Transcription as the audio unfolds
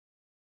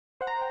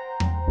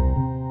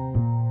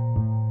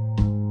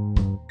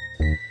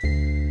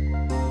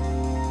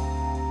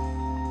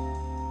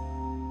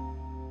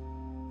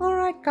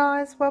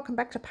Alright guys, welcome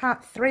back to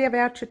part 3 of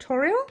our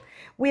tutorial.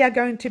 We are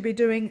going to be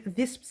doing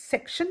this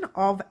section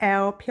of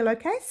our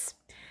pillowcase.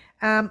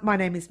 My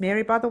name is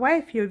Mary, by the way.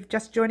 If you're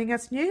just joining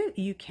us new,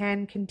 you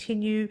can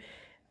continue,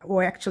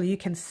 or actually you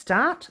can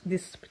start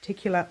this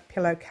particular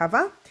pillow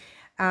cover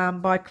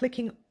by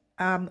clicking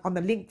on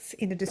the links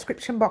in the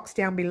description box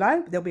down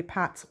below. There'll be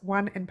parts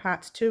 1 and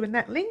parts 2 in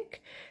that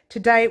link.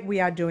 Today we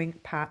are doing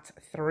part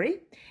 3,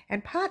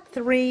 and part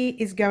 3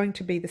 is going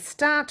to be the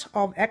start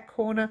of our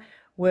corner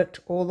worked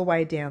all the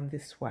way down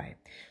this way.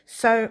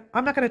 So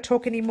I'm not going to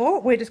talk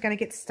anymore. We're just going to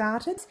get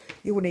started.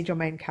 You will need your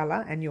main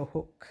colour and your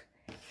hook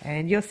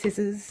and your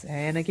scissors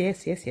and I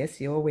guess, yes,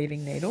 your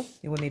weaving needle.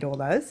 You will need all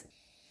those.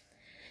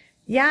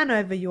 Yarn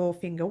over your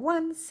finger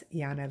once,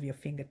 yarn over your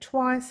finger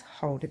twice,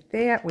 hold it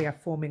there. We are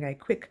forming a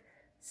quick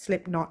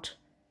slip knot.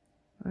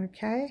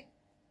 Okay.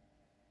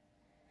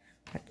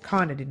 That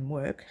kind of didn't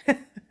work.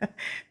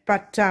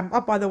 But,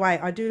 oh, by the way,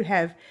 I do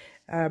have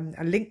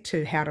a link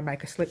to how to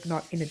make a slip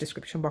knot in the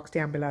description box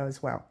down below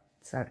as well.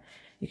 So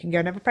you can go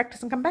and have a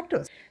practice and come back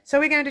to us. So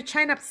we're going to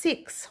chain up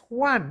 6.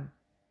 1,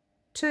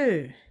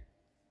 2,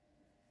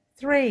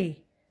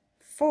 3,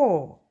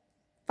 4,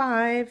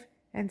 5,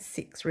 and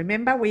 6.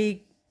 Remember,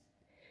 we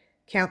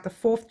count the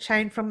 4th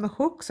chain from the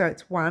hook. So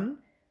it's 1,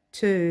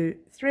 2,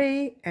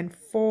 3, and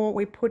 4.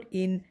 We put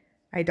in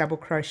a double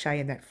crochet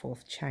in that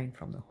 4th chain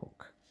from the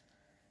hook.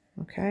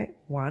 Okay,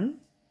 1,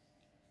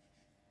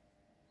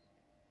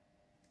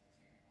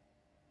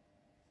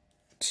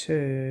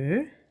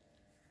 2,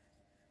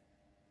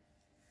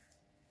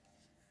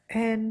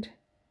 and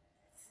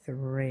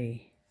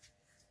 3.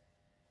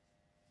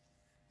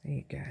 There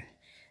you go.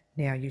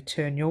 Now you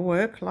turn your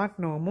work like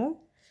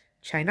normal.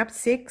 Chain up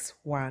 6.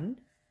 1,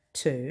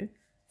 2,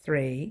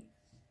 3,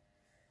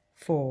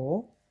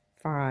 4,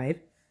 5,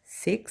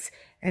 6.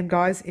 And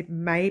guys, it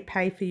may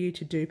pay for you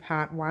to do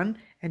part 1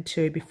 and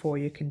 2 before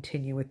you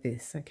continue with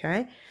this,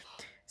 okay?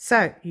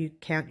 So you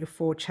count your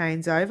 4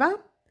 chains over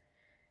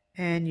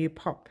and you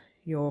pop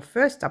your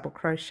first double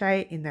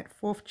crochet in that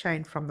 4th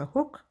chain from the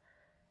hook.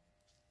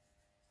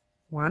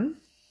 1,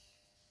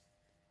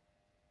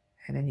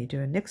 and then you do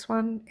a next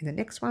one in the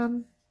next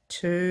one,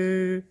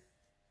 2,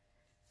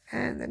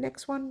 and the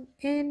next one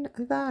in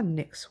the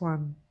next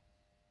one,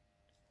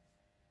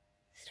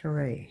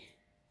 3.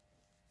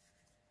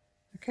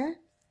 Okay,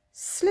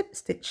 slip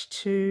stitch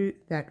to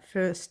that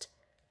first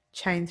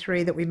chain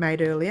 3 that we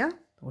made earlier,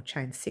 or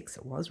chain 6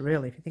 it was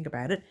really if you think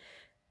about it.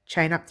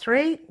 Chain up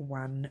 3,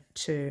 1,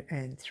 2,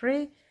 and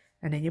 3,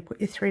 and then you put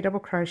your 3 double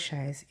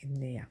crochets in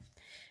there.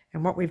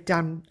 And what we've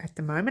done at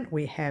the moment,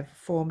 we have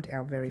formed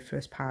our very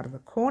first part of the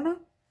corner,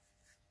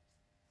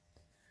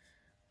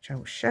 which I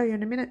will show you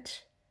in a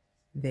minute.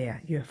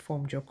 There, you have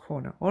formed your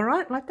corner. All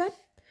right, like that.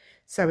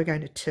 So we're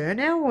going to turn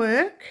our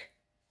work,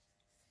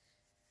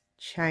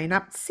 chain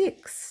up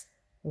 6,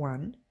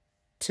 1,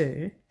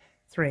 2,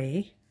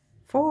 3,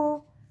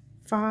 4,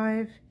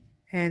 5,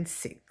 and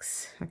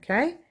 6.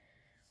 Okay.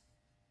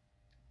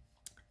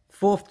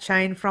 4th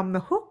chain from the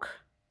hook,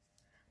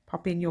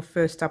 pop in your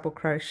first double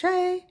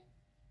crochet.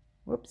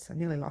 Whoops, I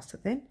nearly lost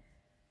it then.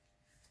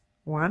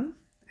 1,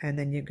 and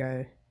then you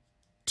go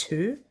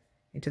 2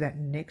 into that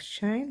next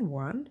chain,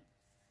 1,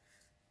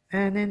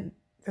 and then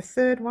the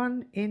 3rd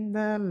one in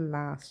the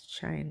last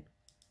chain.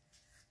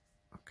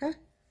 Okay.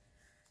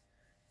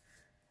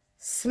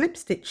 Slip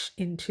stitch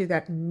into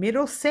that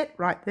middle set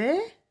right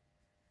there.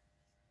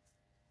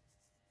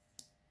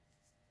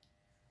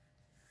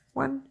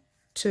 1,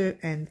 2,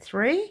 and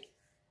 3.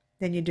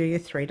 Then you do your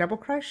 3 double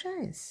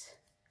crochets.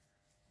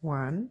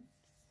 1,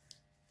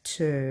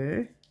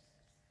 2,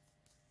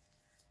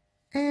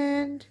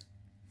 and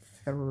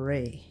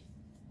 3.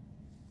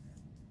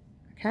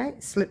 Okay,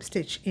 slip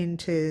stitch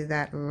into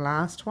that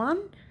last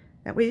one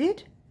that we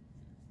did.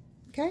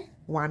 Okay,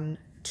 1,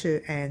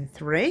 2, and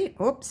 3.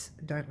 Oops,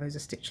 don't lose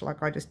a stitch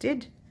like I just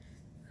did.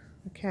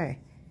 Okay,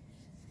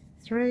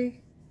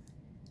 3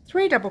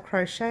 double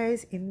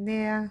crochets in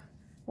there.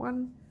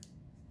 1,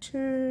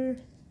 2,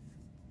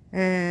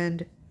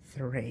 and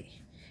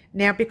 3.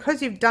 Now,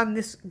 because you've done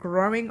this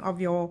growing of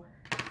your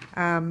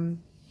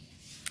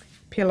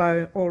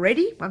pillow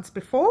already once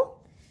before,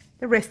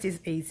 the rest is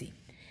easy.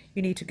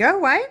 You need to go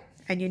away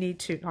and you need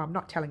to, I'm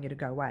not telling you to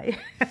go away,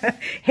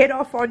 head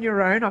off on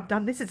your own. I've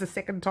done, this is the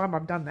 2nd time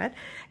I've done that.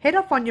 Head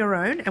off on your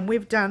own, and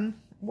we've done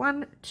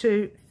 1,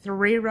 2,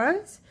 3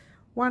 rows,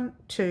 1,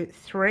 2,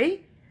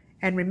 3.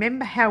 And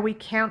remember how we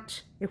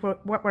count, if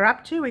what we're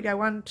up to, we go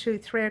 1, 2,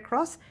 3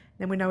 across,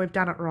 then we know we've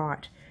done it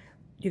right.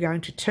 You're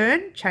going to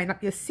turn, chain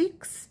up your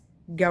 6,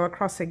 go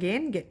across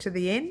again, get to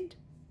the end,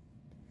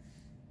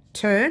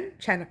 turn,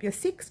 chain up your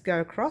 6, go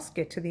across,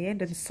 get to the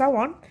end, and so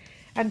on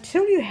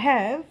until you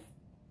have,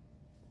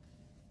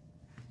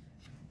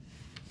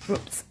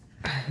 whoops,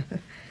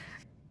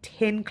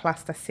 10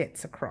 cluster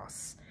sets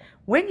across.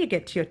 When you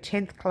get to your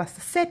 10th cluster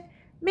set,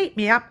 meet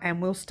me up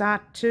and we'll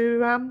start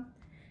to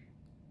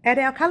add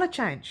our colour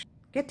change.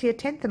 Get to your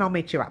 10th and I'll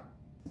meet you up.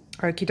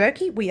 Okie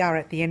dokie, we are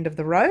at the end of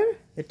the row,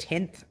 the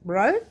 10th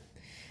row.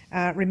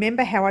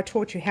 Remember how I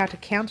taught you how to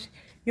count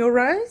your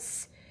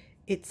rows?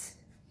 It's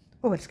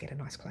Oh, let's get a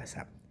nice close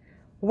up.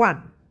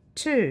 1,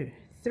 2,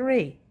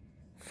 3,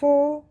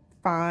 4,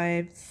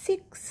 5,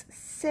 6,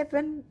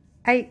 7,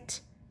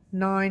 8,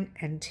 9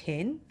 and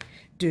 10.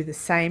 Do the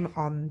same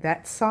on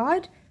that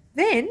side.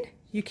 Then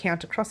you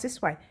count across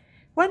this way.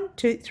 1,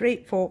 2,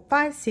 3, 4,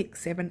 5,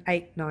 6, 7,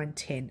 8, 9,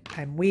 10.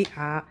 And we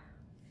are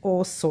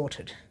all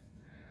sorted.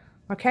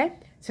 Okay,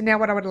 so now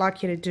what I would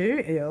like you to do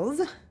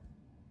is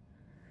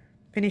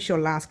finish your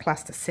last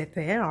cluster set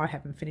there. I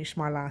haven't finished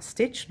my last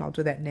stitch and I'll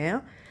do that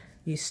now.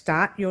 You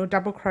start your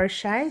double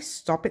crochet,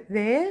 stop it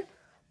there,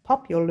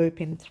 pop your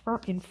loop in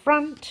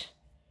front,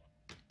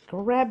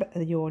 grab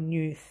your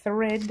new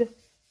thread,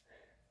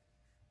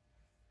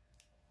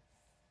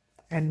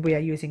 and we are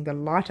using the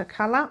lighter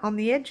colour on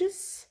the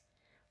edges.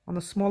 On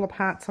the smaller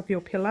parts of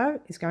your pillow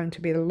is going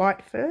to be the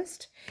light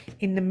first.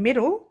 In the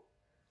middle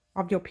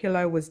of your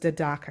pillow was the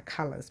darker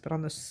colours, but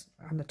on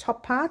the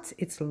top parts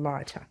it's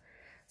lighter.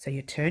 So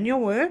you turn your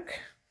work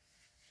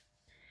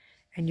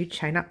and you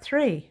chain up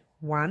 3.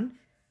 1,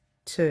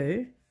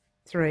 2,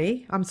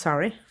 3, I'm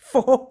sorry,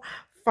 4,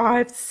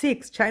 5,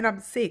 6, chain up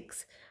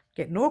 6.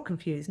 Getting all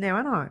confused now,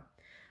 aren't I?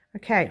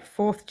 Okay,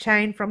 4th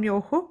chain from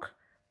your hook,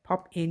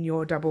 pop in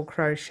your double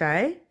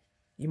crochet.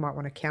 You might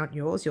want to count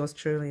yours. Yours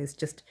truly is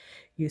just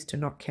used to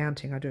not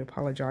counting. I do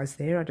apologise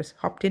there. I just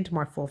hopped into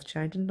my 4th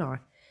chain, didn't I?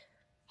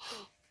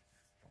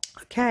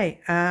 Okay,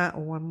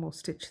 1 more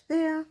stitch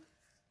there.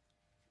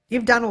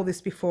 You've done all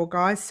this before,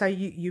 guys, so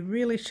you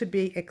really should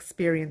be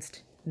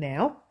experienced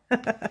now.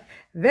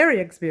 Very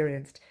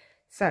experienced.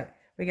 So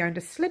we're going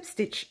to slip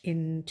stitch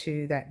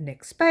into that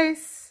next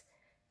space.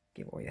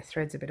 Give all your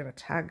threads a bit of a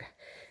tug.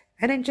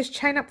 And then just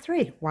chain up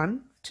 3.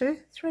 1, 2,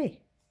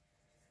 3.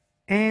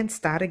 And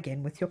start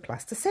again with your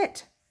cluster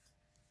set.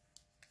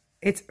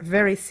 It's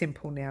very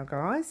simple now,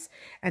 guys.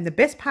 And the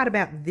best part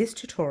about this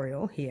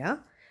tutorial here,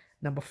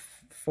 number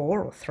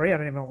 4 or 3, I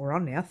don't even know what we're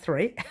on now,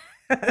 3.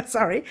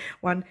 Sorry,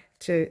 1,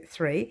 2,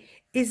 3,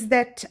 is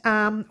that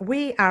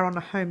we are on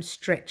a home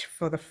stretch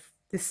for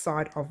this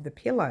side of the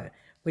pillow,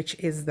 which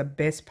is the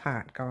best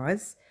part,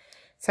 guys.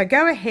 So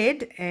go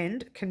ahead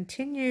and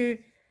continue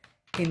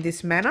in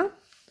this manner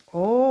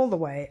all the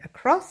way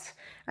across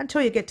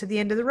until you get to the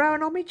end of the row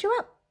and I'll meet you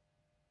up.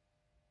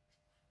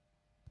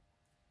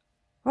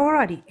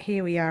 Alrighty,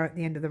 here we are at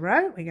the end of the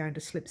row. We're going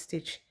to slip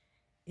stitch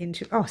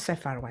into, oh, so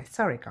far away,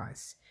 sorry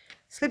guys.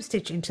 Slip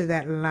stitch into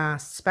that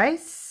last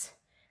space,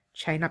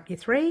 chain up your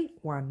 3,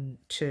 1,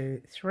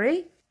 2,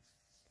 3,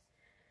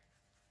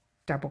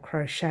 double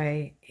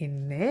crochet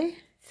in there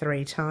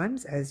 3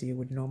 times as you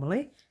would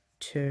normally,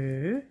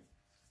 2,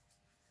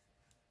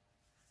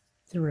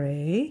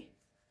 3,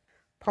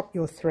 pop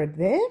your thread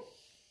there,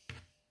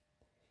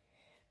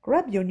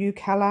 grab your new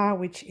colour,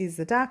 which is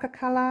the darker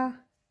colour,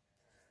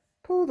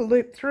 pull the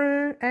loop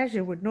through as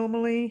you would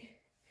normally,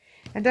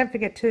 and don't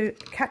forget to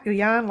cut your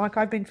yarn like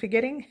I've been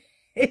forgetting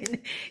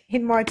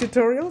in my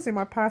tutorials, in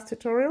my past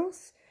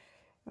tutorials.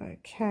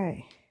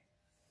 Okay,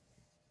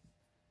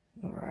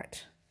 all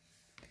right,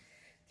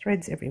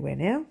 threads everywhere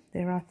now.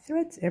 There are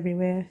threads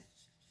everywhere.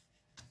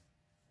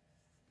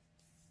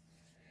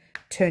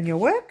 Turn your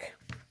work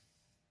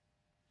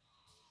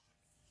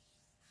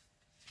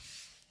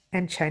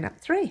and chain up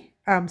 3.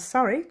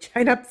 Sorry,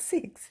 chain up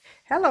 6.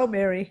 Hello,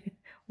 Mary.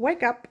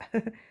 Wake up.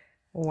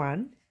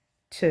 1,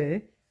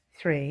 2,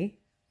 3,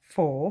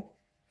 4,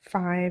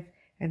 5,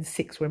 and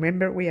 6.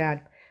 Remember, we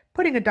are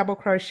putting a double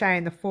crochet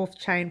in the 4th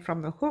chain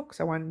from the hook.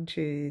 So 1,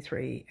 2,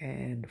 3,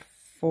 and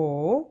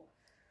 4.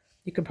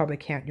 You can probably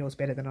count yours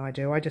better than I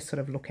do. I just sort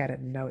of look at it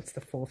and know it's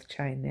the 4th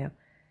chain now.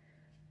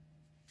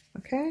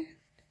 Okay,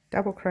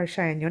 double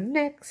crochet in your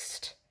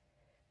next,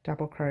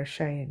 double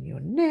crochet in your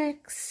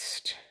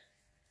next.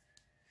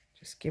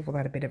 Just give all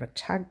that a bit of a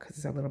tug because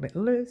it's a little bit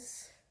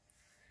loose.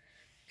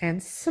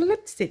 And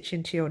slip stitch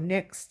into your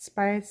next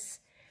space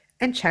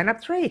and chain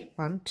up 3.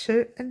 1,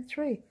 2, and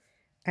 3.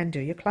 And do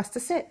your cluster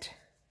set.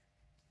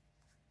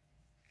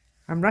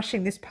 I'm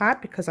rushing this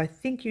part because I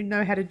think you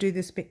know how to do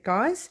this bit,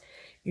 guys.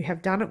 You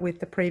have done it with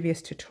the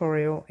previous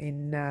tutorial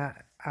in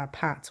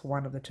parts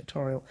 1 of the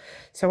tutorial.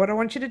 So what I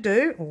want you to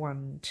do,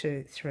 1,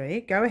 2,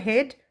 3, go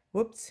ahead,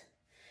 whoops,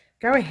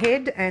 go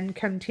ahead and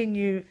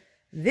continue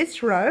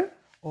this row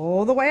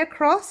all the way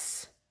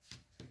across.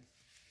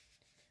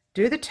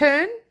 Do the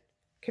turn,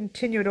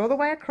 continue it all the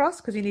way across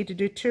because you need to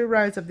do 2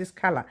 rows of this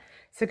colour.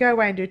 So go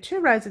away and do 2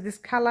 rows of this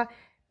colour.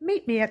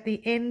 Meet me at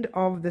the end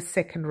of the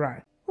 2nd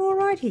row.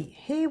 Alrighty,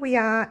 here we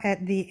are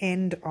at the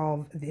end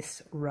of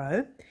this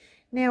row.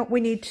 Now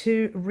we need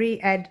to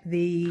re-add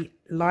the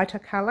lighter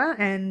colour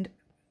and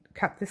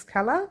cut this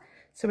colour.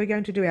 So we're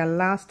going to do our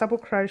last double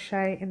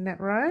crochet in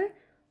that row.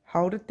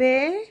 Hold it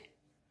there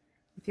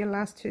with your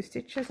last 2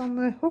 stitches on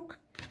the hook.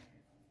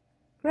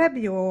 Grab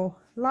your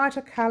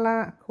lighter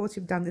colour. Of course,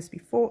 you've done this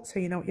before, so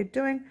you know what you're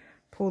doing.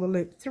 Pull the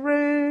loop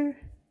through.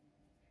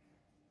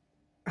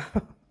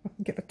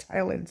 Get the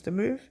tail ends to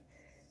move.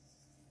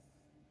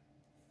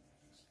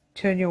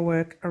 Turn your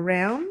work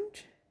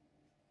around.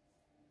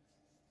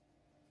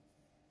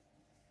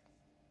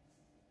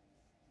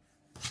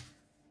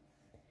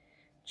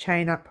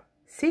 Chain up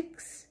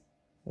 6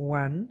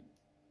 1,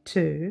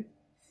 2,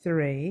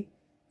 3,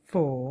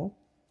 4,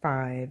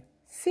 5,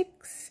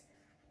 6.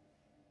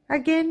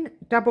 Again,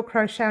 double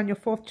crochet on your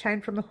 4th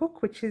chain from the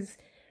hook, which is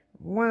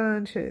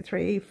 1, 2,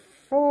 3,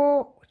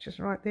 4, which is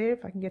right there.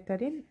 If I can get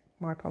that in,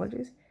 my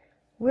apologies.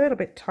 A little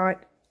bit tight.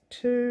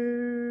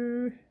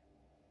 2,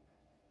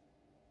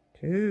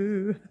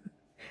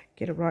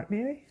 get it right,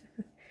 Mary,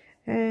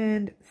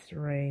 and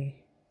 3.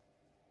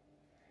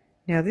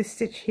 Now this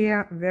stitch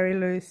here, very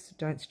loose,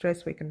 don't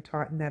stress, we can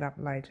tighten that up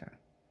later.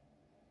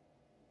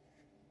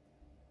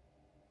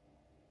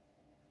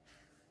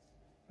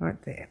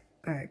 Right there,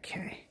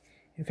 okay.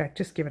 In fact,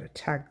 just give it a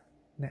tug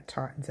and that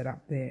tightens it up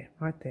there,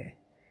 right there.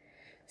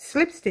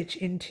 Slip stitch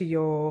into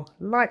your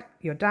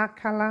dark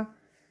colour,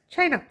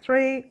 chain up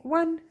 3,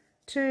 1,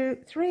 2,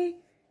 3,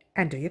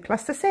 and do your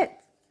cluster set.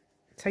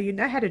 So you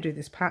know how to do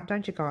this part,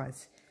 don't you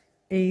guys?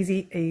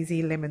 Easy,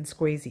 easy lemon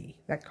squeezy,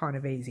 that kind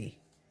of easy.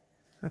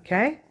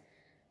 Okay,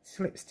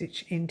 slip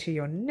stitch into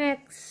your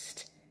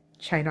next,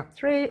 chain up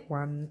 3,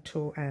 1,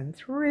 2, and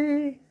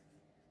 3.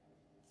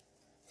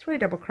 3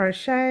 double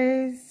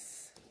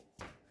crochets,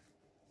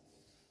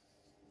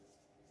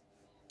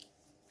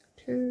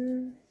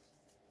 2,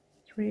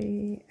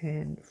 3,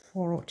 and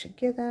 4 all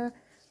together.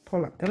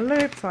 Pull up the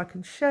loop so I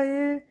can show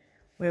you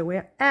where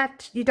we're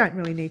at. You don't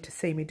really need to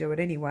see me do it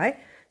anyway.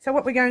 So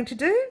what we're going to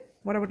do,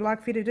 what I would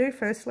like for you to do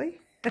firstly,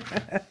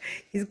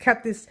 is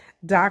cut this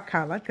dark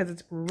colour because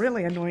it's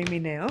really annoying me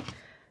now.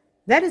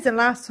 That is the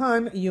last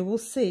time you will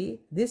see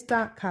this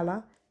dark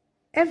colour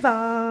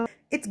ever.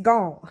 It's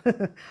gone.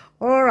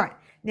 All right,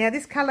 now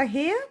this colour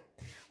here,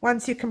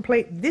 once you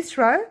complete this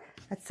row,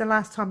 that's the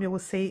last time you will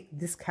see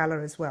this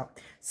colour as well.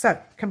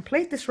 So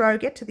complete this row,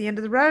 get to the end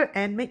of the row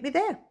and meet me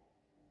there.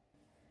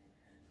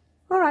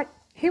 All right,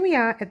 here we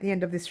are at the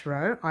end of this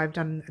row. I've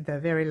done the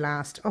very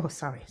last, oh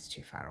sorry, it's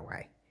too far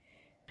away.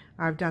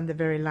 I've done the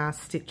very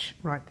last stitch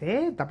right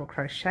there, double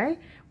crochet.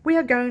 We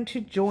are going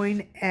to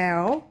join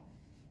our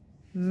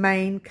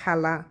main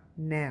colour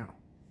now.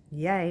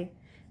 Yay,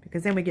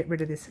 because then we get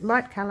rid of this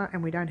light colour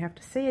and we don't have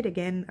to see it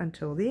again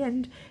until the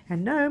end,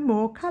 and no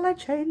more colour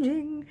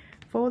changing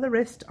for the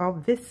rest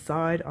of this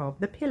side of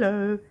the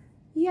pillow.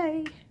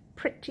 Yay,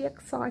 pretty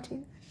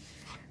exciting.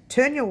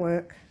 Turn your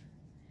work,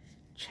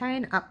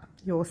 chain up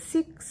your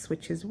 6,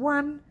 which is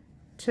 1,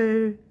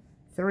 2,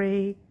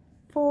 3,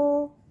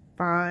 4,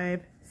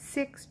 5,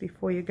 6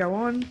 before you go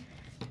on.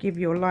 Give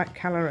your light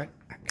colour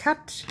a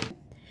cut.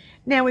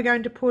 Now we're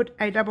going to put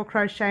a double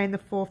crochet in the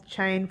 4th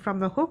chain from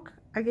the hook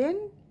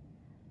again.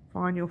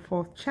 Find your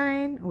 4th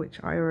chain, which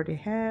I already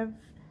have.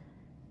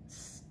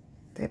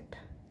 Step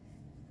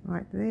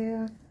right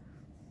there.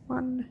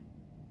 1,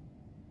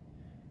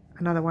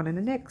 another one in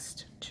the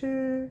next,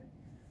 2,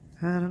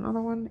 and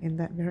another one in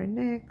that very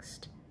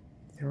next,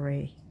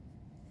 3.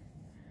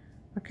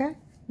 Okay,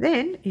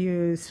 then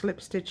you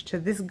slip stitch to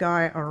this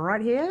guy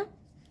right here,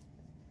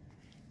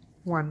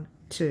 1,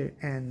 2,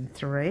 and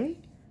 3,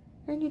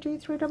 and you do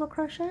 3 double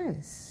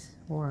crochets,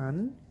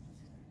 1,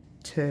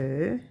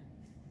 2,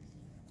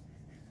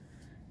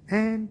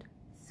 and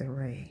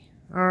 3.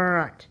 All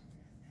right,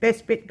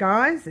 best bit,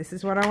 guys, this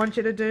is what I want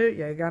you to do.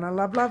 You're gonna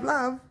love, love,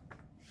 love.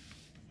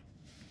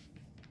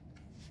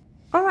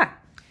 All right,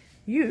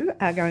 you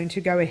are going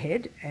to go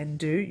ahead and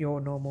do your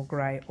normal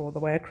grey all the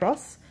way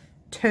across,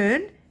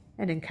 turn,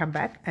 and then come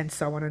back, and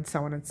so on and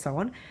so on and so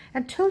on,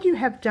 until you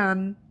have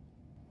done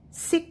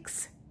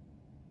 6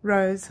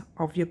 rows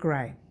of your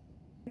grey.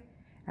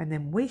 And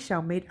then we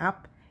shall meet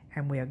up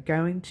and we are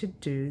going to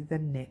do the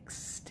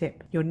next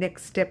step. Your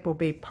next step will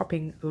be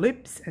popping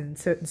loops and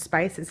certain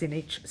spaces in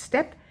each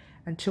step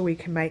until we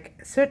can make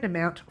a certain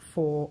amount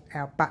for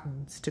our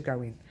buttons to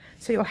go in.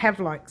 So you'll have,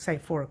 like, say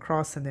 4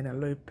 across and then a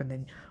loop and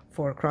then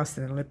 4 across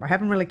and then a loop. I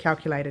haven't really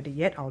calculated it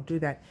yet. I'll do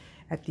that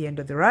at the end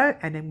of the row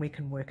and then we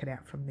can work it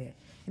out from there.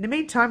 In the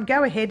meantime,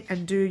 go ahead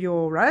and do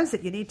your rows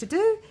that you need to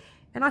do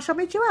and I shall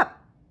meet you up.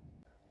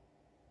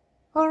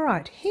 All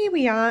right, here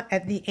we are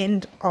at the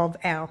end of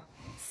our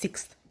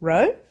 6th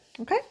row,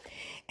 okay?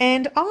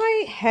 And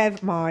I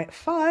have my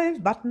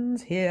 5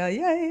 buttons here.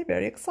 Yay,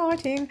 very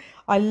exciting.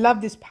 I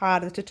love this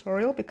part of the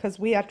tutorial because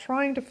we are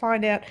trying to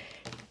find out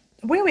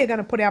where we're going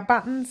to put our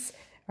buttons,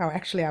 or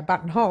actually our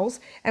buttonholes.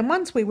 And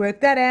once we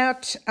work that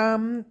out,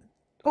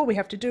 all we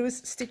have to do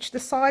is stitch the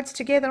sides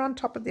together on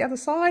top of the other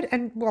side.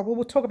 And well,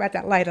 we'll talk about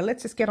that later.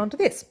 Let's just get on to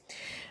this.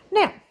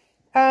 Now,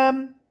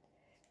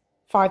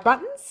 5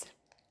 buttons.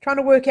 Trying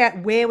to work out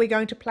where we're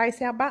going to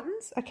place our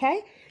buttons,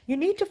 okay? You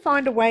need to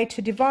find a way to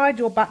divide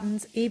your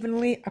buttons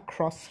evenly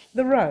across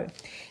the row.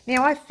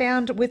 Now, I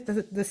found with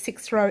the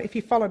 6th row, if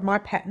you followed my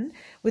pattern,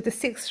 with the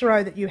 6th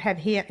row that you have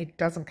here, it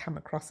doesn't come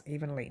across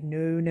evenly.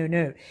 No, no,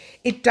 no.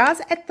 It does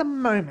at the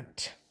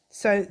moment,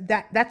 so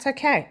that's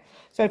okay.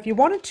 So if you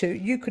wanted to,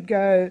 you could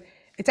go,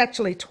 it's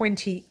actually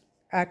 20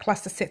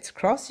 cluster sets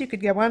across. You could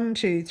go 1,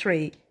 2,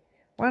 3,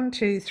 1,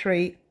 2,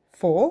 3,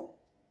 4,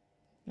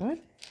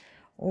 right?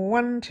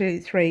 1, 2,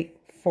 3,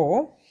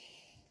 4,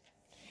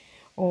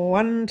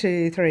 1,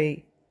 2,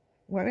 3,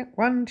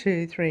 1,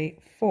 2, 3,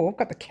 4. I've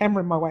got the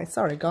camera in my way.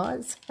 Sorry,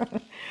 guys.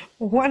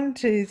 1,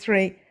 2,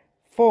 3,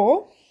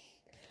 4.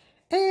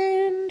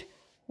 And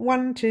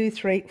 1, 2,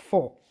 3,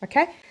 4.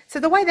 Okay, so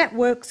the way that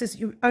works is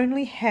you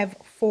only have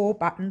 4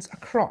 buttons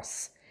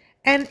across,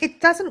 and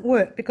it doesn't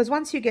work because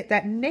once you get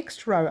that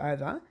next row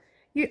over,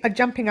 you are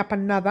jumping up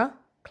another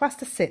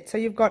cluster set. So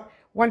you've got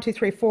 1, 2,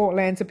 3, 4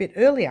 lands a bit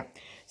earlier.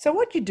 So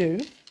what you do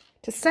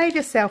to save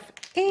yourself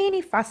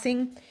any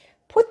fussing,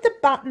 put the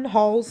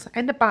buttonholes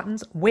and the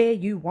buttons where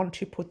you want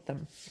to put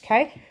them.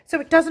 Okay, so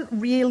it doesn't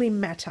really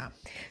matter.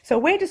 So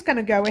we're just going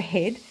to go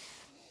ahead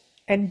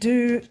and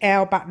do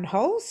our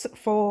buttonholes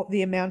for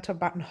the amount of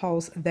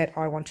buttonholes that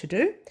I want to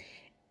do.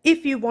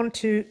 If you want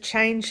to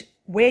change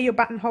where your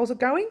buttonholes are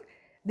going,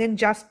 then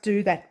just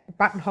do that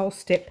buttonhole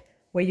step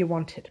where you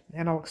want it.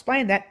 And I'll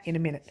explain that in a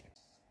minute.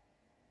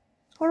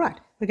 All right,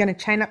 we're going to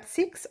chain up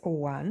 6.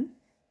 1,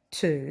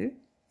 2,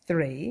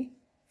 3,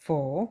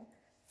 4,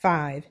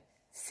 5,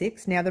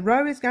 6. Now the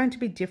row is going to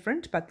be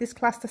different, but this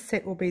cluster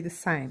set will be the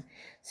same.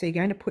 So you're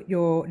going to put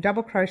your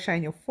double crochet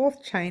in your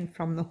 4th chain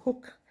from the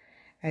hook,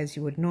 as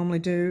you would normally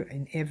do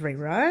in every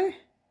row,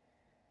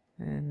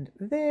 and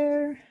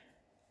there,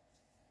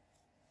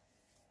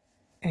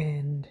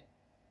 and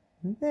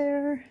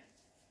there.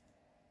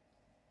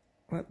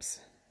 Whoops.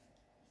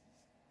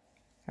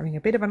 Having a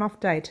bit of an off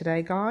day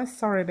today, guys.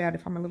 Sorry about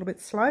if I'm a little bit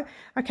slow.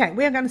 Okay,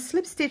 we are going to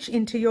slip stitch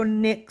into your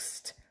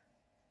next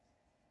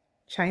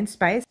chain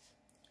space.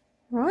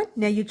 Right,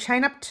 now you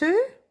chain up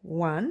 2,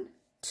 1,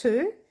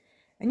 2,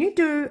 and you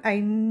do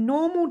a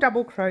normal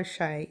double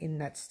crochet in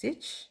that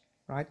stitch.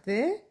 Right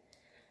there,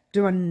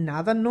 do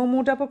another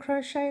normal double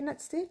crochet in that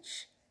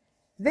stitch,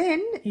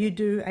 then you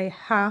do a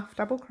half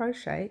double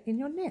crochet in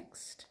your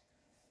next.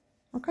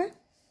 Okay,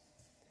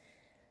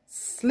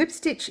 slip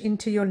stitch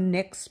into your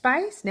next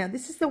space. Now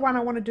this is the one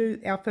I want to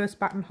do our first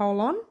buttonhole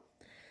on.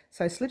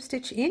 So slip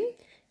stitch in,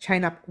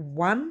 chain up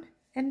 1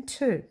 and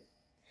 2.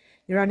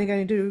 You're only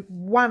going to do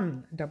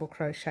 1 double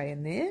crochet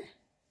in there,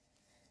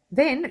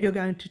 then you're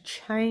going to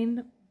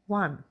chain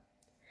 1.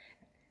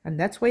 And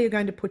that's where you're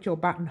going to put your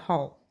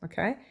buttonhole.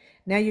 Okay,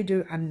 now you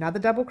do another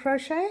double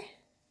crochet,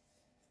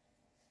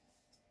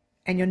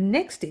 and your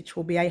next stitch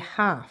will be a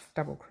half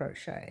double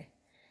crochet.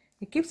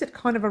 It gives it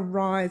kind of a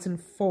rise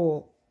and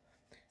fall.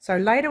 So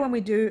later when we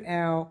do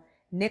our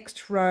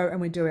next row and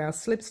we do our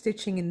slip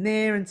stitching in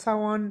there and so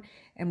on,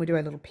 and we do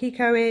a little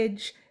picot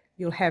edge,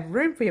 you'll have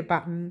room for your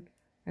button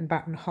and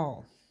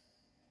buttonhole.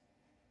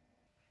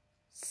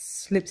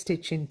 Slip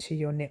stitch into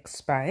your next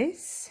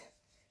space,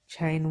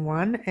 chain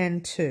 1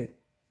 and 2.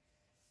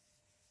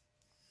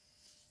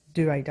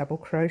 Do a double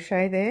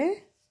crochet there,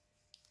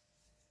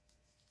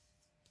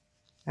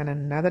 and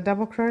another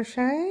double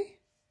crochet,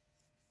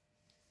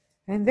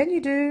 and then you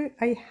do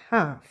a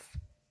half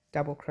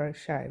double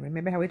crochet.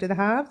 Remember how we do the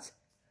halves?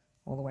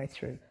 All the way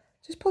through.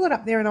 Just pull it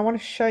up there, and I want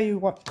to show you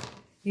what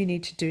you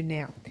need to do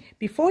now.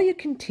 Before you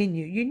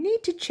continue, you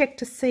need to check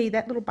to see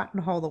that little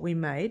buttonhole that we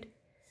made,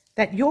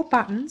 that your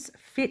buttons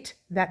fit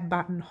that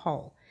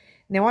buttonhole.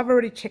 Now I've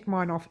already checked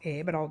mine off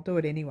air, but I'll do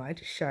it anyway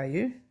to show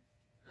you.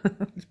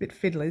 It's a bit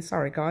fiddly,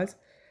 sorry guys.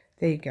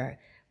 There you go.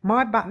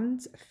 My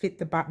buttons fit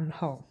the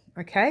buttonhole.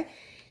 Okay,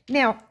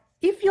 now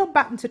if your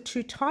buttons are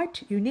too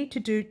tight, you need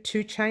to do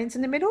 2 chains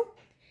in the middle.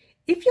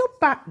 If your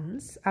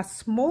buttons are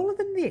smaller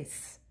than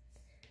this,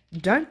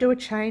 don't do a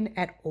chain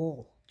at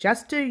all.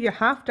 Just do your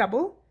half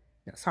double,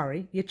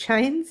 your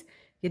chains,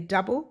 your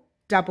double,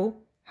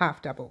 double,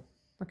 half double.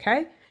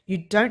 Okay, you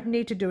don't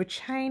need to do a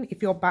chain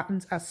if your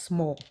buttons are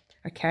small.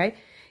 Okay,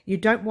 you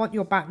don't want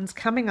your buttons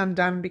coming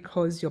undone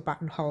because your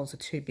buttonholes are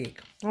too big.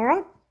 All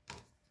right,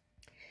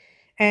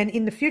 and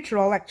in the future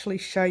I'll actually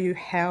show you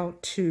how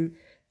to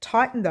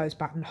tighten those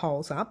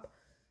buttonholes up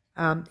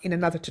in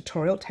another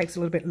tutorial. It takes a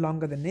little bit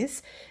longer than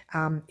this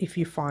if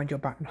you find your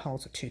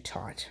buttonholes are too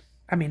tight.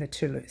 are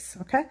too loose.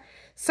 Okay,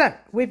 so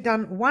we've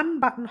done 1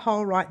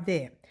 buttonhole right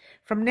there.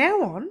 From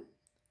now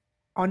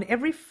on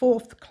every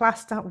 4th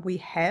cluster we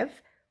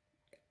have,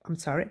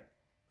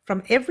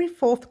 from every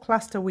 4th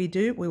cluster we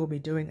do, we will be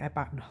doing a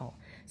buttonhole.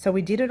 So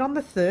we did it on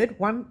the 3rd,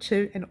 1,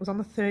 2, and it was on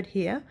the 3rd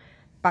here,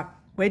 but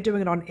we're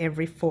doing it on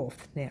every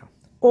 4th now.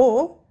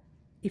 Or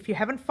if you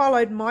haven't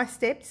followed my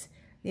steps,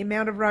 the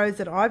amount of rows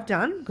that I've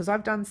done, because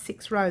I've done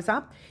 6 rows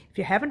up, if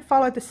you haven't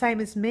followed the same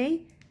as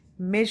me,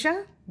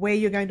 measure where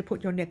you're going to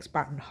put your next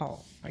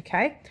buttonhole.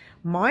 Okay,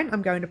 mine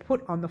I'm going to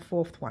put on the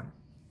 4th one.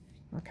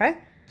 Okay,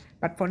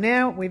 but for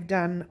now we've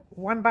done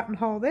 1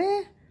 buttonhole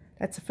there.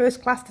 That's the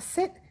first cluster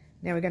set.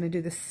 Now we're going to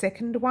do the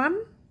 2nd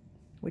one,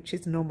 which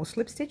is normal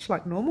slip stitch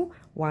like normal.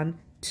 1,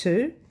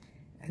 2,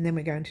 and then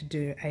we're going to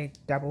do a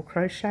double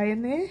crochet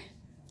in there.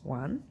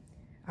 1,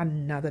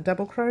 another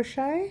double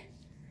crochet,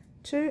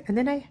 2, and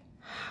then a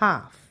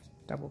half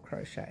double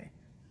crochet.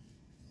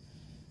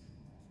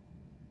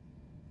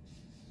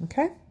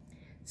 Okay,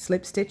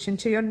 slip stitch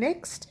into your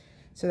next.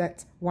 So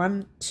that's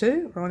 1,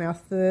 2. We're on our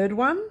 3rd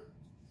one.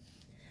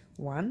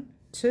 1,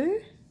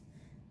 2,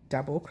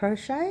 double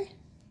crochet.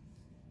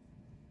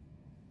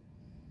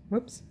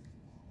 Whoops.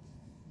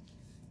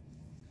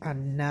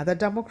 another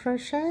double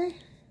crochet,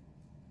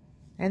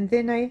 and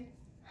then a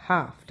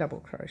half double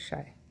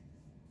crochet,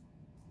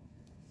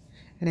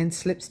 and then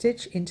slip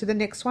stitch into the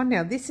next one.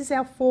 Now this is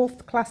our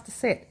fourth cluster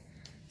set,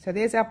 so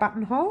there's our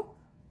buttonhole,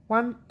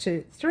 1,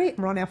 2, 3, and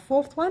we're on our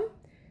fourth one.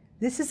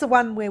 This is the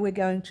one where we're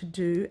going to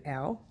do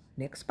our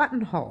next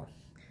buttonhole.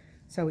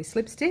 So we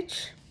slip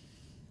stitch,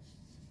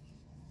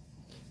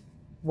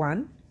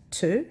 1,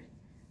 2,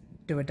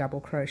 do a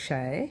double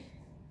crochet,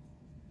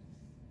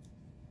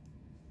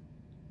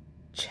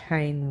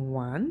 chain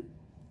 1,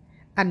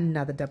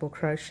 another double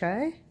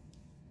crochet,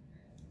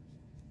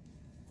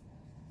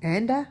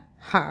 and a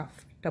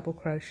half double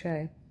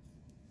crochet.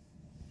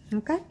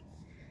 Okay,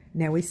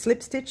 now we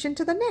slip stitch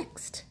into the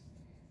next,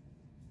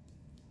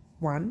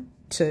 1,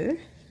 2,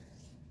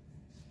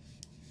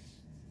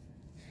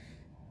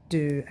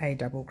 do a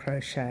double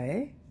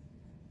crochet,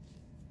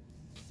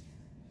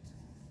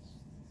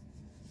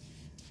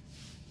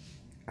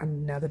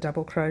 another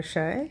double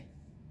crochet,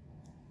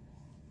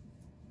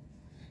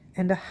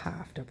 and a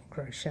half double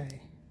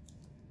crochet.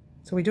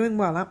 So we're doing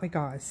well, aren't we,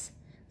 guys?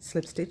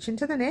 Slip stitch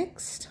into the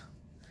next,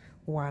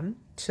 1,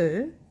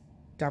 2,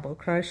 double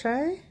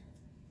crochet,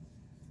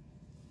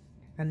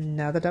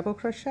 another double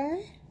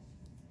crochet,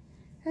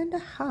 and a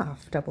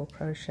half double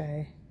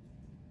crochet.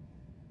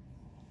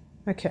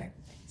 Okay,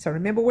 so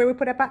remember where we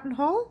put our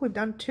buttonhole? We've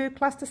done 2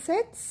 cluster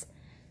sets.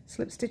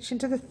 Slip stitch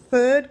into the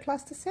third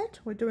cluster set.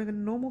 We're doing a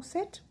normal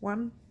set,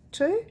 1,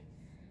 2,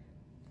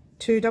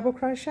 2 double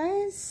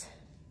crochets,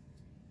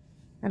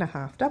 and a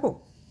half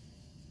double.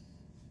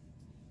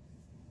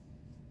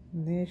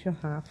 And there's your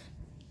half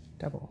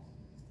double.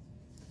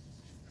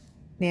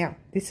 Now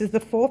this is the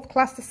fourth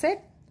cluster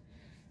set.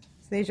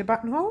 So there's your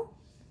buttonhole,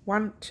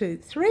 1, 2,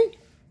 3.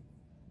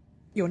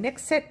 Your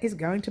next set is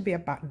going to be a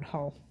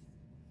buttonhole.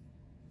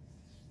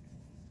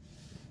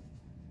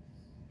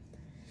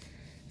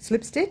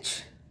 Slip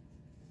stitch,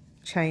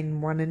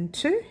 chain 1 and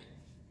 2,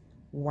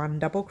 1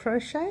 double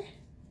crochet,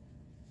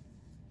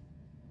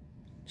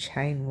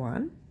 chain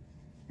 1,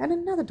 and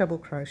another double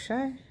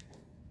crochet,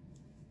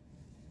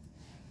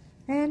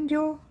 and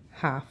your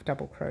half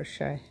double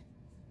crochet.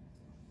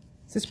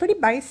 So it's pretty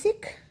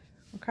basic,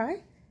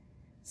 okay?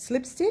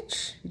 Slip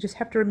stitch, you just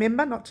have to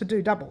remember not to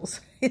do doubles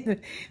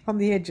on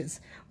the edges.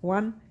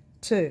 1,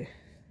 2,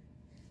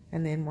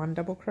 and then 1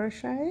 double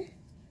crochet,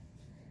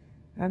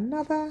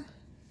 another,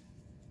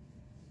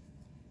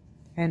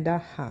 and a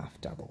half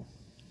double.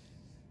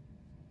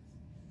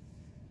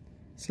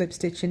 Slip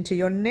stitch into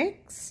your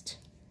next,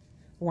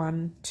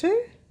 1,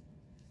 2,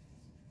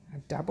 a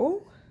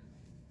double,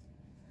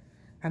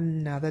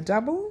 another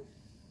double,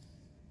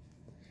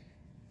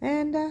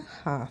 and a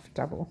half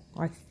double.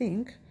 I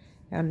think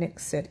our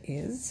next set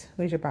is,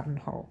 where's your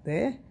buttonhole?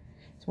 There.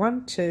 It's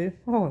 1, 2,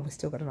 oh, we've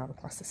still got another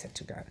cluster set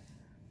to go.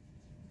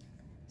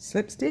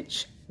 Slip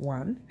stitch,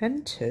 1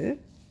 and 2,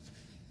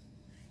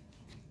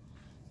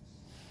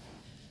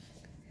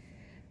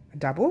 a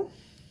double,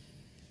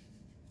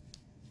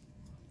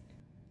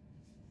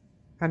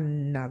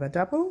 another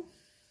double,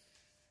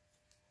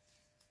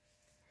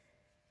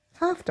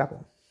 half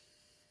double.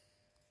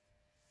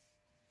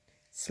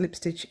 Slip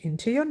stitch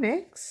into your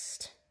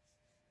next.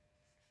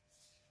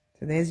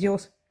 So there's your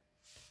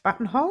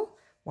buttonhole,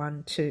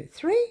 1, 2,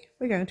 3.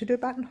 We're going to do a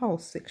buttonhole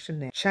section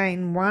now.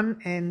 Chain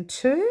 1 and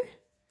 2,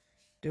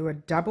 do a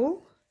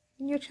double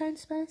in your chain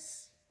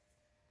space,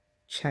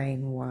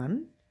 chain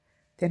 1,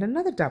 then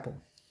another double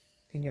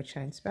in your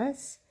chain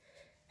space,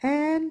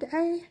 and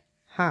a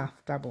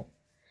half double.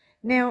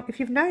 Now if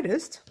you've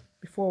noticed,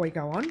 before we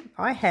go on,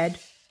 I had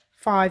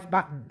 5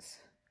 buttons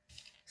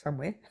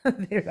somewhere.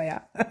 There they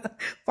are.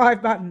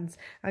 5 buttons.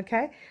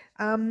 Okay,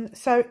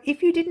 so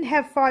if you didn't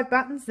have 5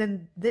 buttons,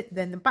 then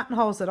the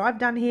buttonholes that I've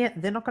done here,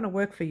 they're not going to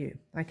work for you.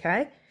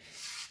 Okay,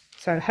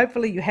 so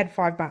hopefully you had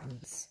 5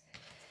 buttons.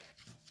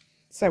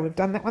 So we've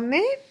done that one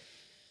there,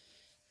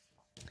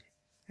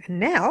 and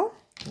now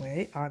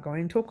we are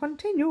going to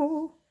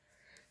continue.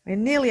 We're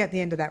nearly at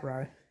the end of that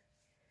row.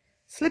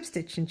 Slip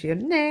stitch into your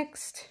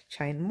next,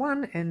 chain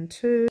 1 and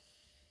 2,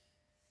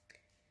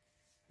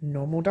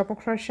 normal double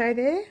crochet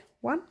there,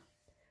 1,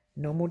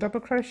 normal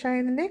double crochet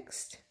in the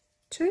next,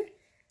 2,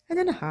 and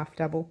then a half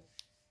double.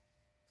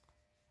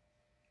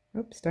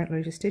 Oops, don't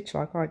lose your stitch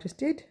like I just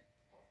did.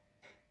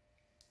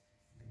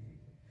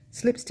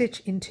 Slip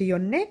stitch into your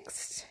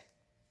next,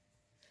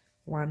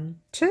 1,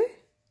 2,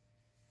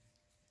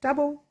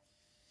 double,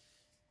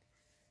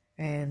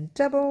 and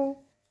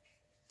double,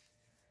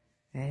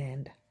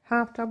 and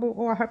half double.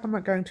 Oh, I hope I'm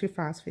not going too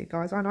fast for you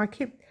guys. I know I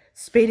keep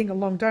speeding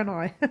along, don't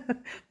I?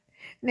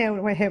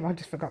 Now I've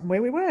just forgotten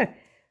where we were.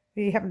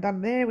 We haven't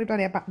done there. We've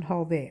done our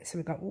buttonhole there. So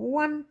we've got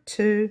 1,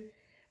 2,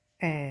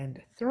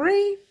 and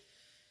 3.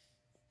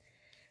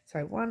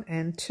 So 1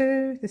 and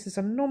 2. This is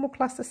a normal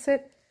cluster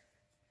set.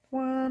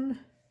 1,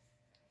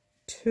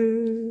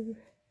 2,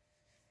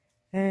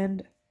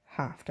 and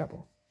half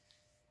double.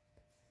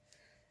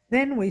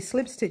 Then we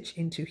slip stitch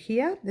into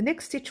here. The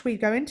next stitch we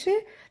go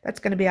into, that's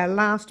going to be our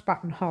last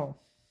buttonhole.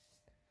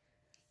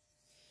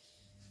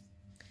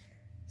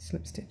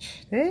 Slip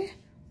stitch there,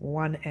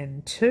 1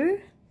 and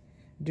 2,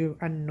 do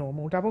a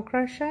normal double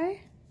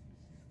crochet.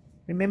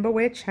 Remember,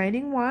 we're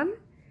chaining 1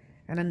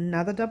 and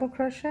another double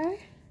crochet,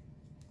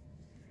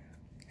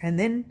 and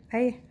then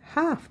a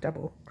half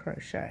double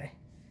crochet.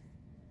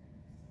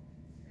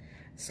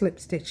 Slip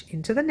stitch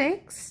into the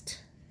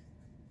next,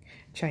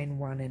 chain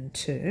 1 and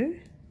 2,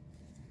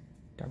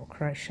 double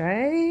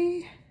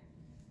crochet,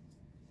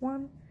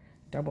 1,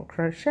 double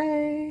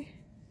crochet,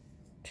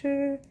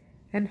 2,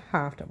 and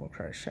half double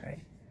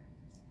crochet.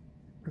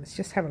 Let's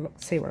just have a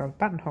look, see what our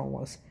buttonhole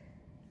was.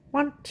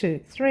 1,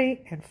 2,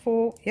 3, and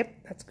 4. Yep,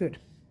 that's good.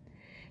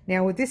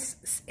 Now with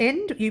this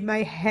end, you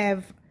may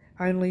have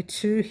only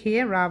 2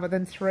 here rather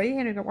than 3.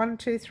 And you've got 1,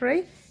 2,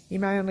 3. You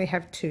may only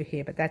have 2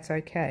 here, but that's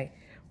okay.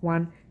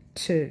 1,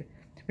 2.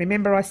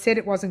 Remember, I said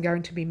it wasn't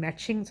going to be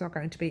matching. It's not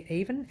going to be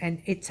even,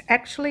 and it's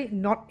actually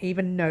not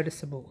even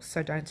noticeable.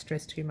 So don't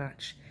stress too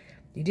much.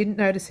 You didn't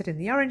notice it in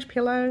the orange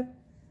pillow,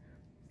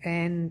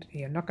 and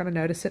you're not going to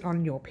notice it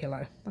on your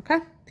pillow. Okay,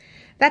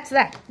 that's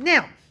that.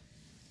 Now,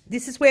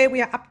 this is where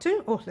we are up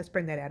to. Oh, let's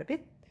bring that out a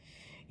bit.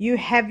 You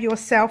have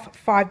yourself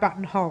 5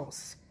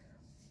 buttonholes.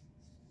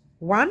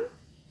 1,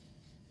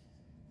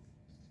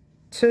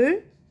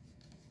 2,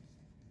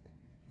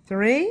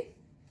 3,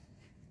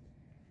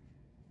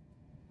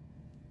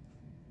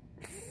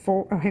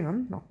 4. Oh, hang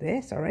on, not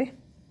there, sorry.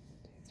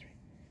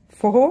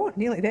 4,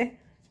 nearly there.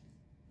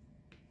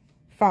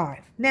 5.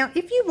 Now,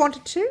 if you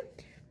wanted to,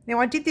 now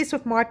I did this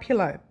with my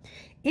pillow.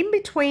 In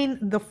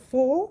between the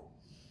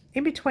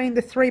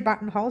 3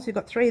 buttonholes, you've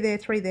got 3 there,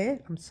 3 there.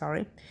 I'm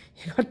sorry.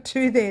 You've got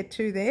 2 there,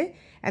 2 there,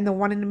 and the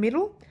 1 in the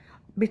middle.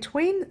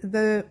 Between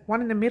the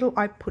 1 in the middle,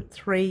 I put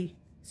 3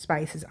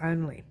 spaces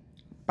only.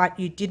 But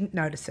you didn't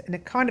notice it, and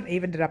it kind of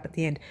evened it up at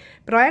the end.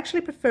 But I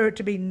actually prefer it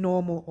to be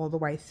normal all the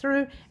way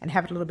through and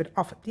have it a little bit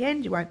off at the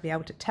end. You won't be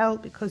able to tell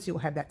because you'll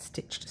have that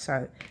stitched.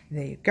 So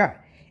there you go.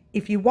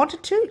 If you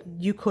wanted to,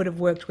 you could have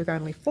worked with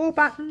only 4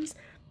 buttons,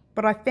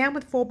 but I found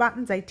with 4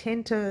 buttons, they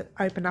tend to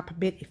open up a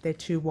bit if they're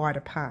too wide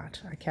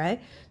apart, okay?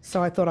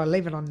 So I thought I'd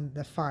leave it on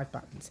the 5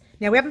 buttons.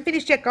 Now, we haven't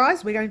finished yet,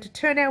 guys. We're going to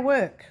turn our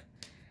work.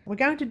 We're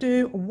going to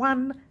do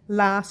one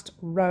last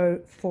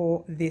row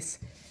for this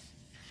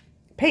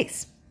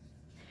piece.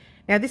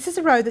 Now, this is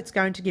a row that's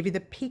going to give you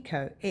the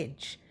picot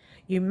edge.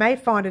 You may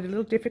find it a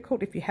little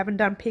difficult if you haven't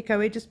done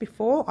picot edges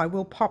before. I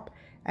will pop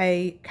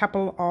a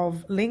couple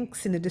of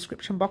links in the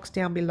description box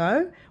down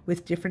below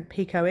with different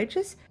picot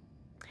edges.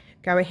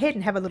 Go ahead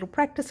and have a little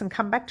practice and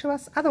come back to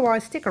us.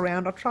 Otherwise, stick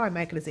around. I'll try and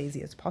make it as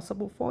easy as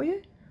possible for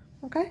you.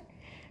 Okay?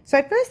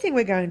 So first thing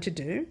we're going to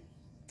do,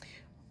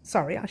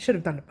 sorry, I should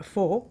have done it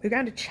before. We're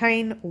going to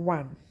chain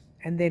 1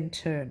 and then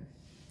turn.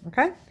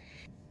 Okay?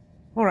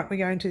 All right, we're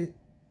going to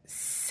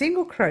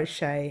single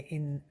crochet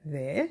in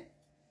there,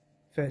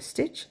 first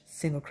stitch,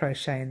 single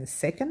crochet in the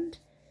second,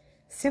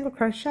 single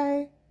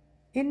crochet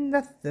in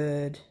the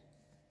third,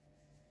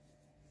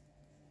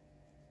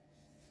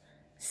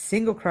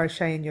 single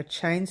crochet in your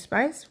chain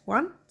space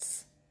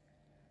once,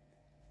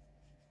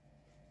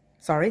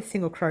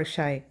 single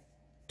crochet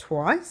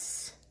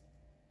twice,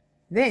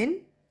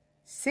 then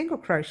single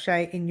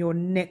crochet in your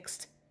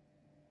next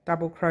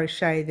double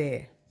crochet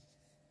there.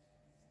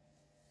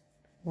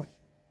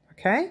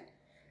 Okay,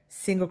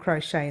 single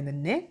crochet in the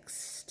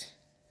next,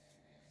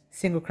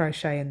 single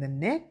crochet in the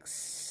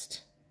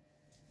next,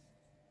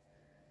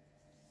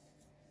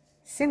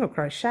 single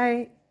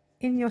crochet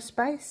in your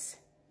space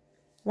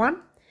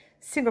 1,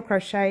 single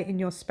crochet in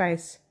your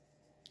space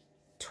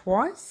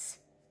twice.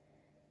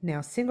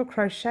 Now single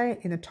crochet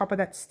in the top of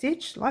that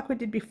stitch like we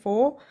did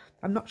before.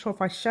 I'm not sure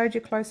if I showed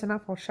you close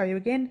enough. I'll show you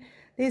again.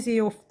 These are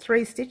your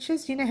 3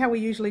 stitches. You know how we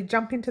usually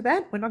jump into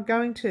that? We're not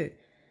going to.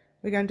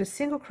 We're going to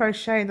single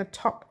crochet in the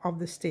top of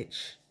the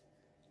stitch.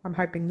 I'm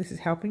hoping this is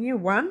helping you.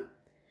 1,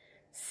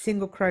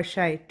 single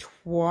crochet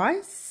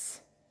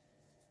twice.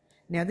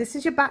 Now this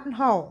is your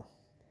buttonhole.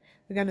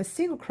 We're going to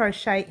single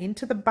crochet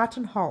into the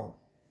buttonhole.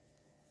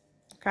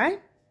 Okay?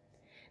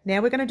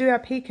 Now we're going to do our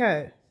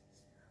picot.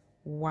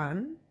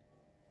 1,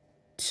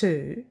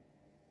 2,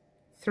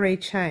 3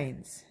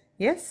 chains.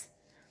 Yes?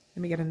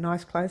 Let me get a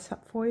nice close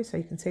up for you so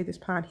you can see this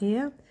part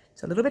here.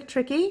 It's a little bit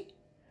tricky.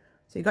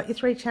 So you've got your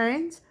 3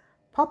 chains.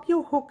 Pop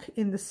your hook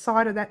in the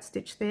side of that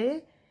stitch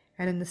there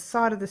and in the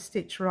side of the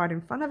stitch right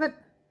in front of it.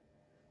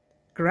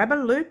 Grab a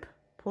loop,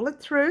 pull it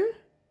through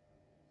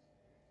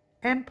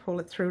and pull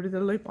it through to the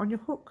loop on your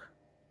hook.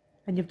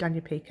 And you've done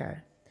your picot.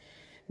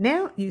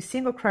 Now you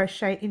single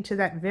crochet into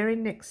that very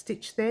next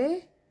stitch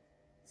there.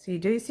 So you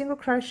do single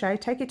crochet,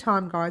 take your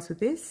time guys with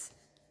this,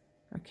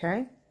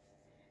 okay,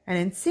 and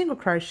then single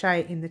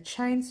crochet in the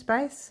chain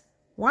space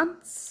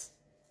once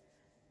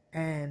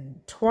and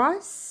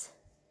twice.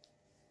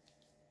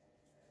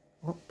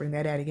 Oh, bring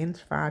that out again, it's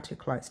far too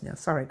close now,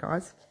 sorry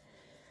guys.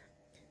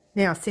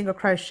 Now single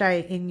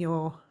crochet in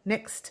your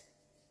next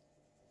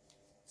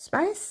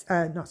space,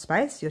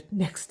 your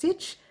next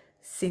stitch,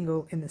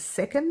 single in the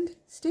second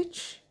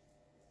stitch,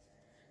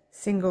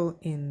 single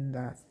in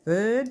the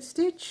third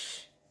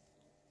stitch,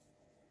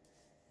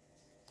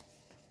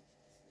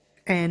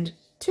 and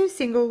 2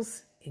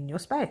 singles in your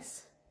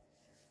space.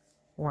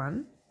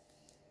 1,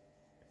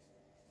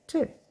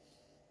 2.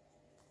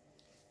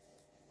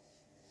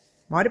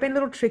 Might have been a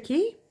little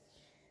tricky.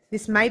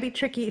 This may be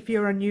tricky if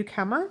you're a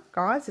newcomer,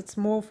 guys. It's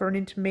more for an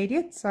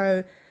intermediate,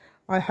 so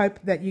I hope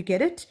that you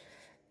get it.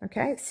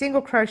 Okay,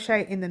 single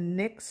crochet in the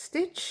next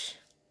stitch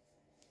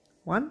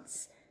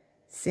once,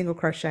 single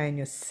crochet in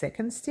your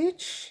second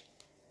stitch.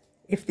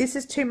 If this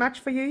is too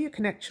much for you, you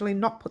can actually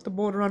not put the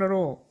border on at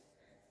all.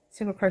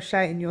 Single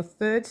crochet in your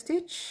third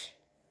stitch,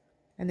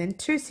 and then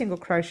 2 single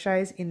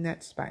crochets in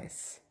that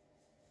space.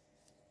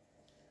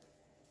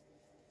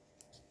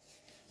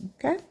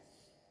 Okay.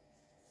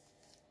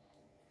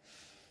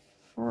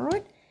 All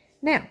right.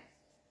 Now,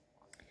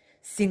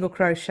 single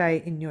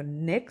crochet in your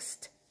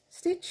next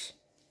stitch,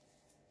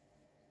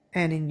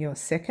 and in your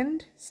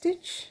second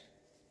stitch,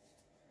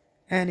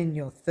 and in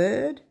your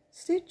third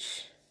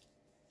stitch,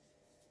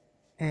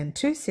 and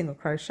 2 single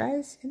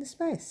crochets in the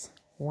space.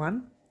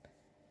 1,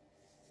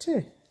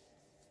 2.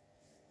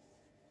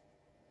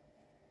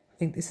 I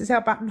think this is our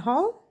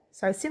buttonhole.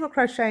 So single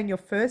crochet in your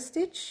first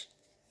stitch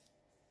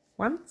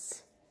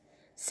once,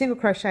 single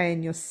crochet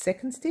in your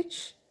second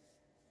stitch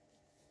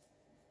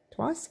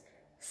twice,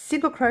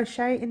 single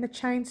crochet in the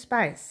chain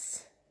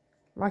space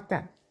like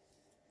that.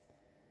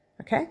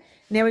 Okay,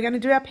 now we're going to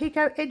do our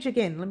picot edge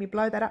again. Let me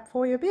blow that up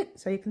for you a bit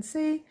so you can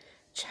see.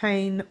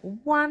 Chain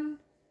 1,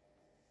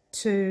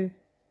 2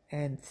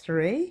 and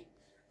 3,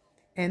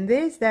 and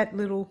there's that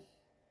little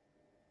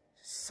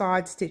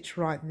side stitch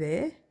right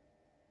there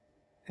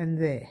and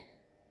there.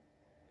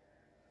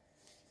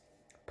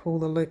 Pull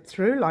the loop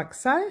through like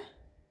so,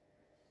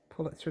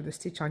 pull it through the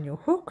stitch on your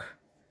hook,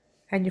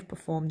 and you've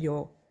performed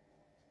your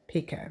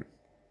picot.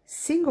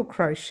 Single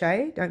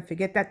crochet, don't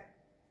forget that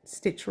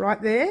stitch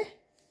right there,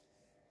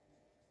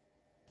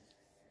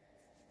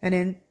 and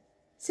then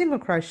single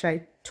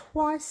crochet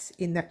twice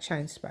in that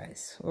chain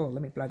space. Oh,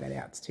 let me blow that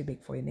out, it's too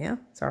big for you now,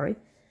 sorry.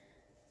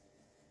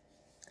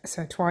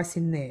 So twice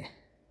in there.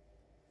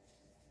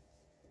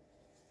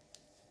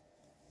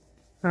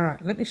 All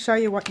right, let me show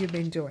you what you've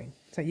been doing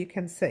so you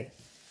can see.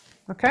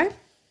 Okay,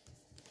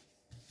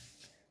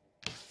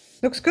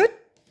 looks good.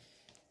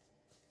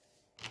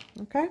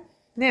 Okay,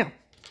 now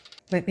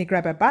let me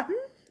grab a button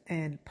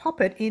and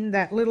pop it in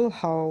that little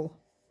hole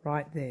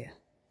right there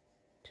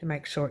to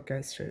make sure it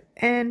goes through,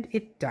 and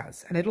it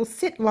does, and it'll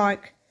sit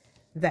like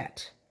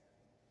that.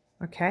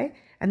 Okay,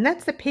 and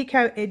that's the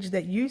picot edge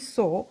that you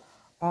saw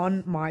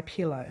on my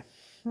pillow.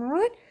 All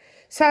right,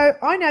 so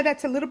I know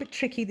that's a little bit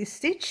tricky, this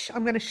stitch.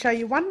 I'm going to show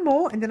you one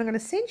more, and then I'm going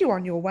to send you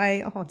on your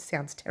way. Oh, it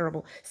sounds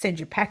terrible. Send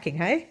you packing,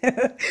 hey?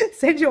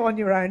 Send you on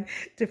your own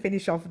to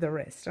finish off the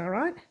rest, all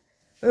right?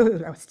 Oh,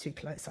 that was too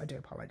close. I do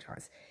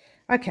apologise.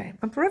 Okay,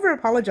 I'm forever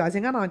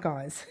apologising, aren't I,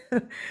 guys?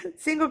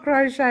 Single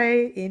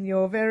crochet in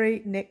your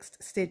very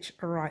next stitch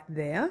right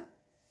there.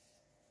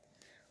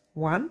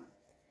 1,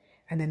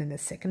 and then in the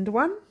second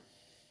one,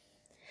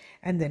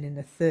 and then in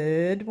the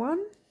third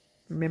one.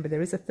 Remember,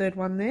 there is a third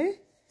one there.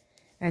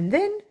 And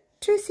then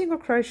 2 single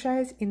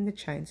crochets in the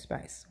chain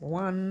space.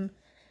 1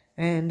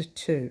 and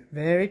 2.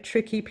 Very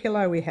tricky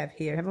pillow we have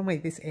here, haven't we,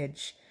 this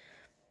edge?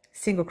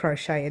 Single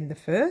crochet in the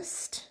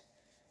first,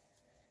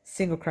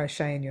 single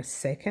crochet in your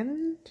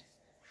second,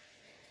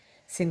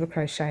 single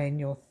crochet in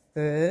your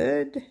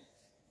third,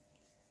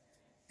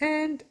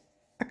 and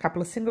a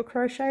couple of single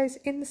crochets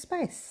in the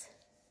space.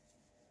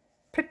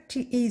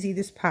 Pretty easy,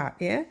 this part,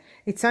 yeah?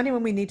 It's only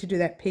when we need to do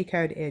that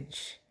picot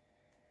edge.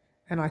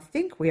 And I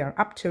think we are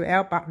up to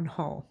our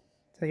buttonhole.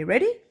 So you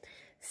ready?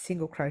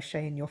 Single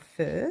crochet in your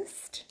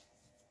first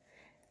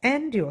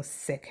and your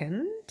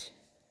second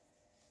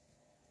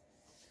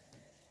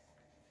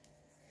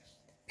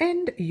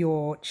and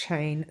your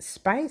chain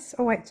space.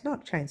 Oh wait, it's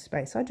not chain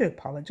space. I do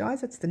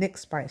apologise. It's the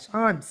next space.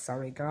 I'm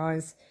sorry,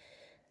 guys.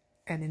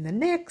 And in the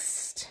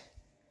next,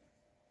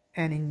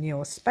 and in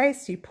your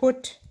space, you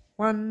put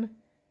 1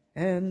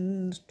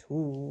 and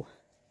 2.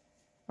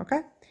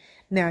 Okay?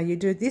 Now you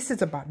do this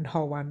as a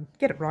buttonhole one.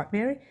 Get it right,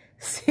 Mary.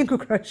 Single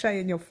crochet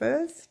in your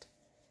first,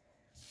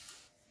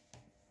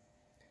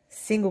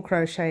 single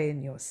crochet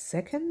in your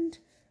second,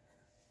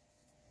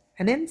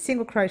 and then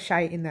single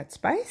crochet in that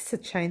space, a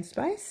chain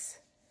space.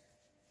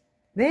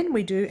 Then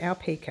we do our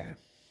picot.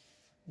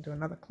 Do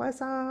another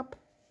close up.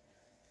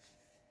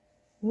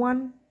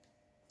 1,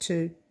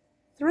 2,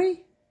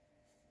 3.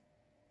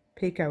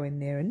 Picot in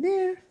there and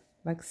there,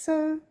 like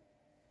so.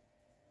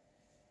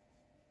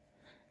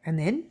 And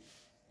then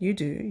you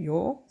do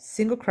your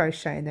single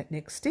crochet in that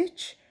next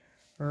stitch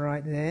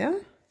right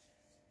there,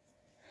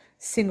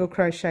 single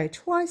crochet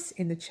twice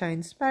in the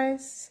chain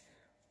space,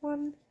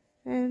 1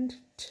 and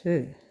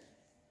 2,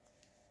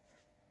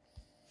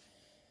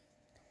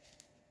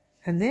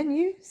 and then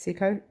you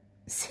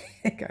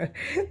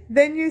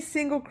then you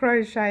single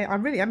crochet. I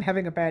really am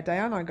having a bad day,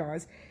 aren't I,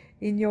 guys?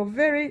 In your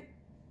very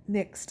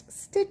next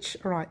stitch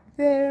right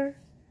there,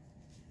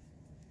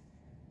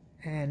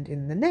 and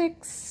in the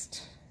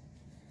next,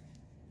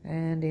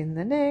 and in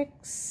the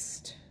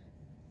next,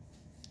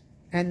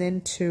 and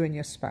then 2 in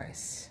your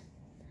space.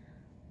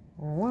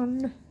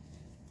 1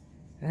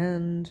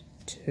 and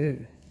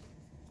 2.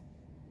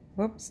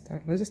 Whoops,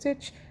 don't lose a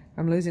stitch.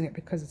 I'm losing it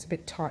because it's a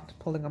bit tight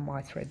pulling on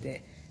my thread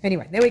there.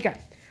 Anyway, there we go.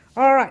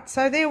 All right,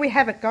 so there we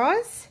have it,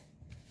 guys.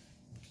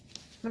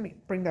 Let me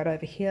bring that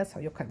over here so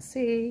you can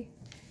see.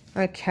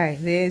 Okay,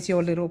 there's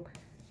your little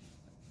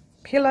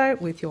pillow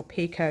with your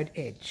picoed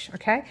edge.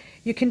 Okay,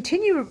 you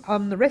continue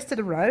on the rest of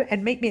the row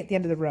and meet me at the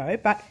end of the row,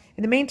 but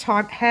in the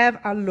meantime, have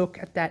a look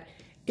at that.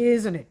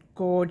 Isn't it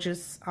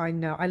gorgeous? I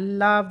know, I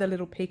love the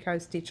little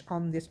picot stitch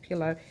on this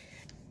pillow.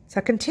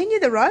 So continue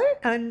the row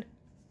and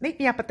meet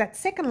me up at that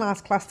second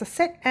last cluster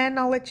set, and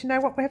I'll let you know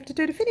what we have to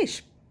do to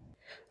finish.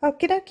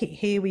 Okie dokie,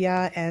 here we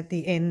are at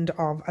the end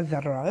of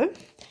the row.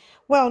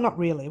 Well, not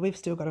really, we've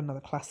still got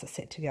another cluster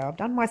set to go. I've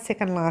done my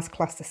second last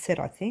cluster set,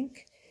 I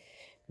think.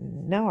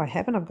 No, I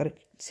haven't. I've got a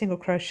single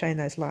crochet in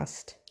that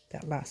last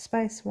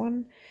space,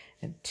 1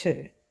 and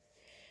 2.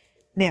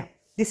 Now,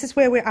 this is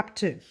where we're up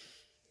to.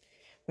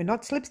 We're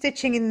not slip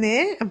stitching in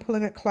there and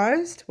pulling it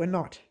closed. We're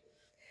not.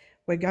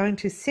 We're going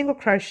to single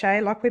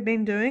crochet like we've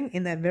been doing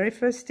in that very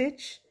first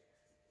stitch.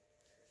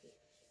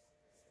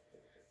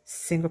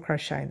 Single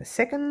crochet in the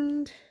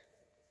second.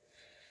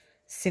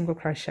 Single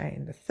crochet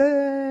in the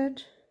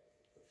third.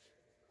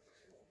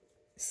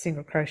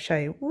 Single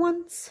crochet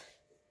once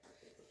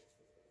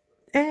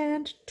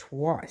and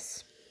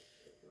twice.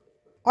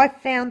 I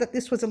found that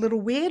this was a little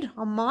weird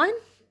on mine,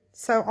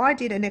 so I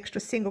did an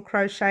extra single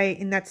crochet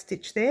in that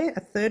stitch there, a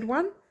third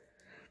one.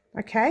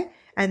 Okay,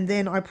 and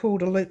then I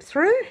pulled a loop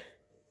through,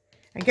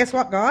 and guess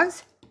what,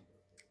 guys?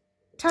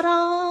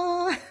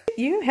 Ta-da!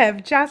 You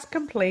have just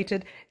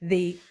completed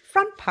the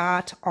front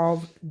part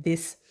of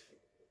this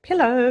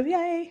pillow.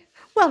 Yay!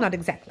 Well, not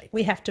exactly.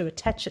 We have to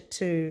attach it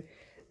to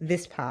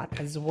this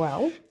part as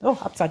well. Oh,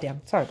 upside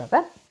down. Sorry about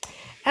that.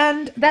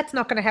 And that's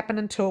not going to happen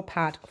until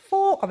part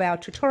 4 of our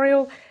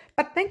tutorial.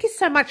 But thank you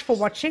so much for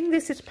watching.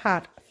 This is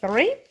part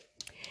 3.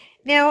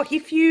 Now,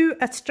 if you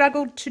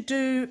struggled to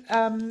do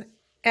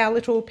our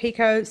little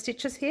picot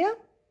stitches here,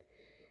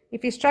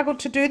 if you struggled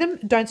to do them,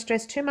 don't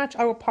stress too much.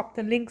 I will pop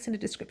the links in the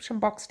description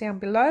box down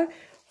below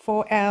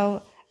for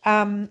our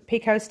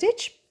picot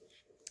stitch.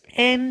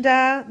 And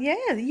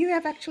yeah, you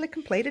have actually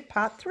completed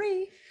part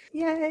 3.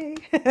 Yay!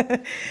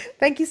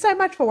 Thank you so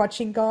much for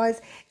watching,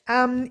 guys.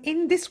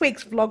 In this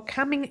week's vlog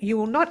coming, you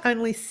will not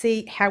only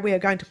see how we are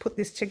going to put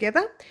this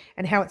together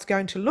and how it's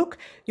going to look,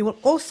 you will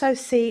also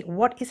see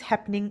what is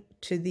happening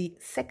to the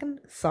second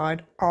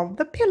side of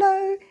the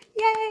pillow.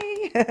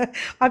 Yay!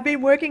 I've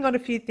been working on a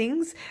few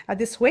things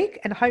this week,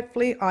 and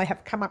hopefully I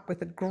have come up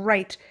with a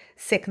great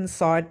second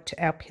side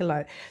to our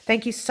pillow.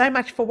 Thank you so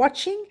much for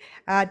watching.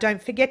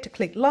 Don't forget to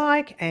click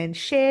like and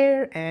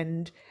share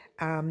and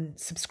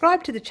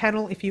subscribe to the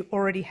channel if you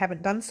already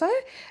haven't done so,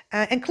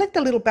 and click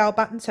the little bell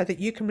button so that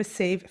you can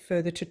receive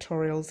further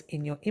tutorials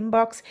in your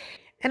inbox.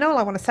 And all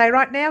I want to say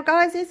right now,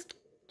 guys, is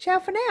ciao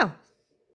for now.